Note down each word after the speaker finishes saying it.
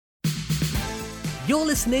You're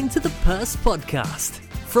listening to the Perse podcast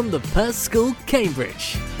from the Perse School,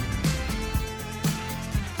 Cambridge.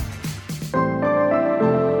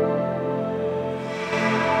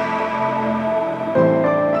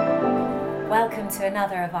 Welcome to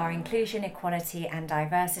another of our Inclusion, Equality and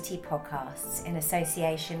Diversity podcasts in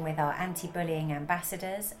association with our anti-bullying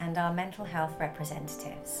ambassadors and our mental health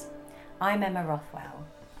representatives. I'm Emma Rothwell.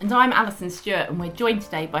 And I'm Alison, Stuart, and we're joined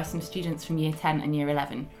today by some students from Year 10 and Year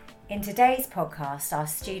 11. In today's podcast, our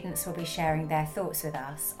students will be sharing their thoughts with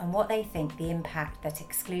us on what they think the impact that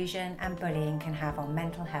exclusion and bullying can have on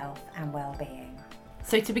mental health and well-being.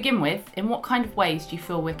 So to begin with, in what kind of ways do you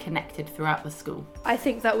feel we're connected throughout the school? I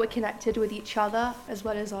think that we're connected with each other as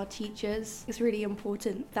well as our teachers. It's really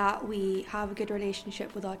important that we have a good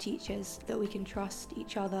relationship with our teachers, that we can trust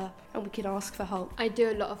each other and we can ask for help. I do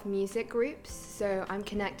a lot of music groups, so I'm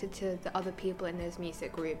connected to the other people in those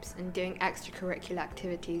music groups, and doing extracurricular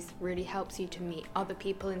activities really helps you to meet other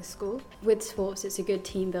people in school. With sports, it's a good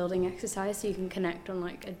team building exercise, so you can connect on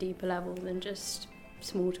like a deeper level than just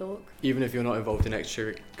small talk. Even if you're not involved in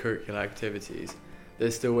extracurricular activities,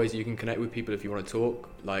 there's still ways you can connect with people if you want to talk,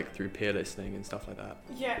 like through peer listening and stuff like that.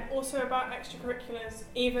 Yeah, also about extracurriculars,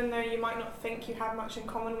 even though you might not think you have much in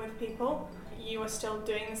common with people, you are still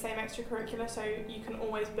doing the same extracurricular, so you can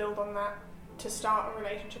always build on that to start a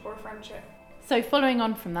relationship or a friendship. So following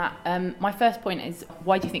on from that, my first point is,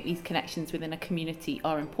 why do you think these connections within a community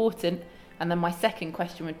are important? And then my second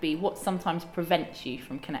question would be, what sometimes prevents you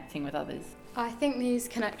from connecting with others? I think these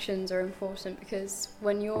connections are important because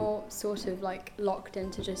when you're sort of like locked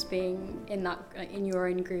into just being in that in your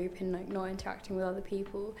own group and like not interacting with other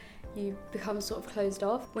people, you become sort of closed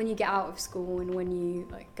off. When you get out of school and when you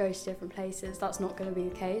like go to different places, that's not going to be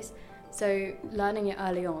the case. So learning it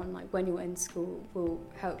early on, like when you're in school, will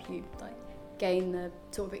help you like gain the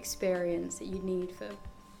sort of experience that you need for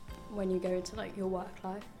when you go into like your work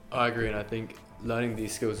life. I agree, and I think learning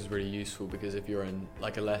these skills is really useful because if you're in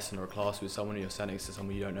like a lesson or a class with someone and you're sat next to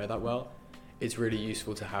someone you don't know that well, it's really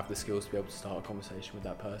useful to have the skills to be able to start a conversation with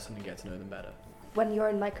that person and get to know them better. When you're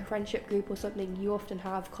in like a friendship group or something, you often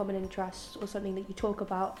have common interests or something that you talk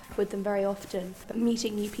about with them very often. But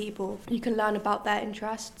meeting new people, you can learn about their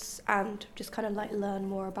interests and just kind of like learn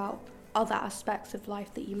more about other aspects of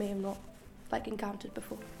life that you may have not like encountered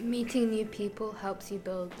before. Meeting new people helps you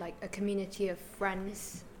build like a community of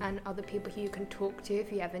friends and other people who you can talk to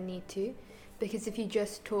if you ever need to, because if you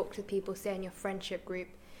just talk to people, say in your friendship group,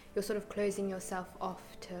 you're sort of closing yourself off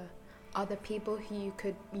to other people who you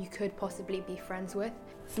could possibly be friends with.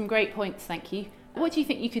 Some great points, thank you. What do you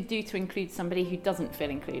think you could do to include somebody who doesn't feel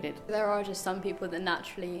included? There are just some people that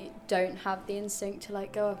naturally don't have the instinct to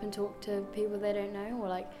like go up and talk to people they don't know, or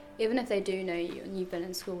like even if they do know you and you've been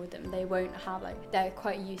in school with them, they won't have like, they're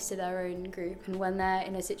quite used to their own group, and when they're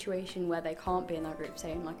in a situation where they can't be in that group,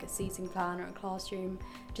 say in like a seating plan or a classroom,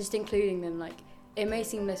 just including them, like it may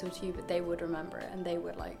seem little to you, but they would remember it and they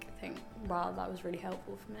would like think, wow, that was really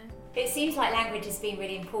helpful for me. It seems like language has been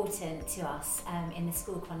really important to us in the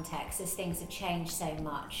school context as things have changed so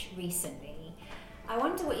much recently. I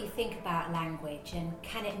wonder what you think about language, and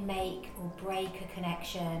can it make or break a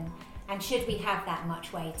connection? And should we have that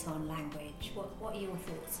much weight on language? What are your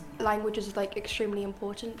thoughts on that? Language is like extremely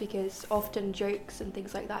important because often jokes and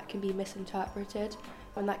things like that can be misinterpreted,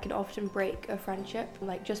 and that can often break a friendship.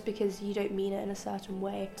 Like just because you don't mean it in a certain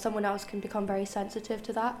way, someone else can become very sensitive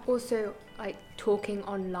to that. Also, like talking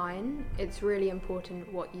online, it's really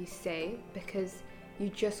important what you say because you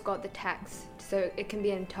just got the text, so it can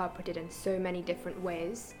be interpreted in so many different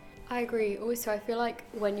ways. I agree. Also, I feel like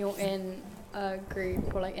when you're in a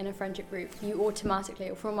group or like in a friendship group, you automatically,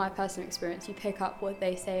 or from my personal experience, you pick up what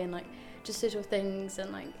they say and like just little things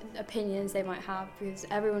and like opinions they might have, because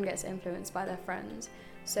everyone gets influenced by their friends.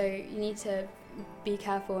 So you need to be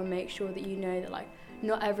careful and make sure that you know that like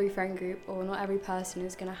not every friend group or not every person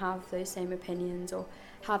is going to have those same opinions or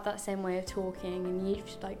have that same way of talking, and you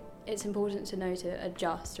like it's important to know to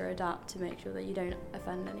adjust or adapt to make sure that you don't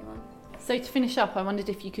offend anyone. So to finish up, I wondered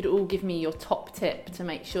if you could all give me your top tip to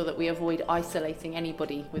make sure that we avoid isolating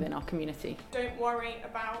anybody within our community. Don't worry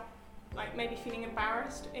about like maybe feeling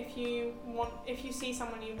embarrassed if you see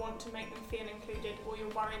someone you want to make them feel included, or you're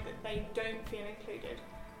worried that they don't feel included,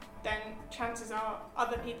 then chances are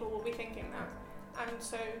other people will be thinking that. And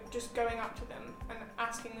so just going up to them and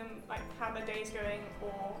asking them like how their day's going,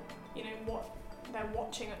 or you know what they're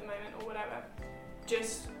watching at the moment or whatever.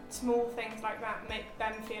 Just small things like that make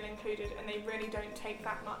them feel included, and they really don't take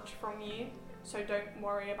that much from you, so don't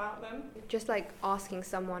worry about them. Just like asking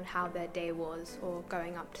someone how their day was or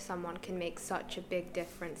going up to someone can make such a big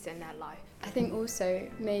difference in their life. I think also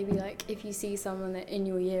maybe like if you see someone that in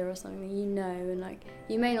your year or something that you know and like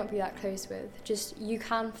you may not be that close with, just you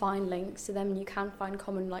can find links to them and you can find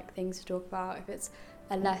common like things to talk about. If it's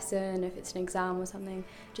a lesson, if it's an exam or something,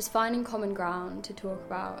 just finding common ground to talk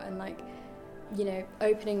about and like, you know,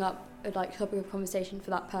 opening up a like topic of conversation for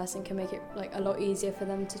that person can make it like a lot easier for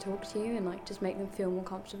them to talk to you and like just make them feel more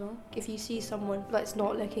comfortable. If you see someone that's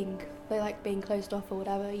not looking, they like being closed off or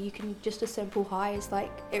whatever, you can just a simple hi is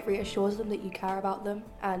like, it reassures them that you care about them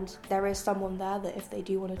and there is someone there that if they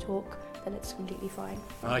do want to talk, then it's completely fine.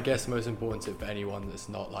 I guess the most important tip for anyone that's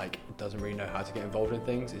not like, doesn't really know how to get involved in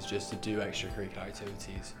things is just to do extracurricular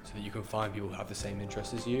activities so that you can find people who have the same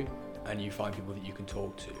interests as you and you find people that you can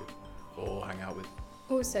talk to or hang out with.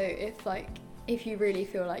 Also, if you really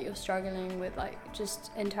feel like you're struggling with like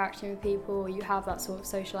just interacting with people, or you have that sort of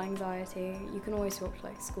social anxiety, you can always talk to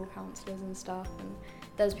like school counsellors and stuff, and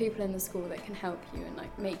there's people in the school that can help you and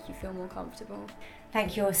like make you feel more comfortable.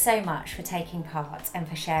 Thank you all so much for taking part and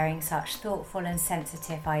for sharing such thoughtful and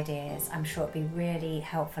sensitive ideas. I'm sure it'll be really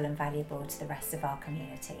helpful and valuable to the rest of our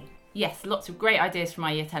community. Yes, lots of great ideas from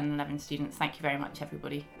our Year 10 and 11 students. Thank you very much,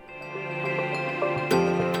 everybody.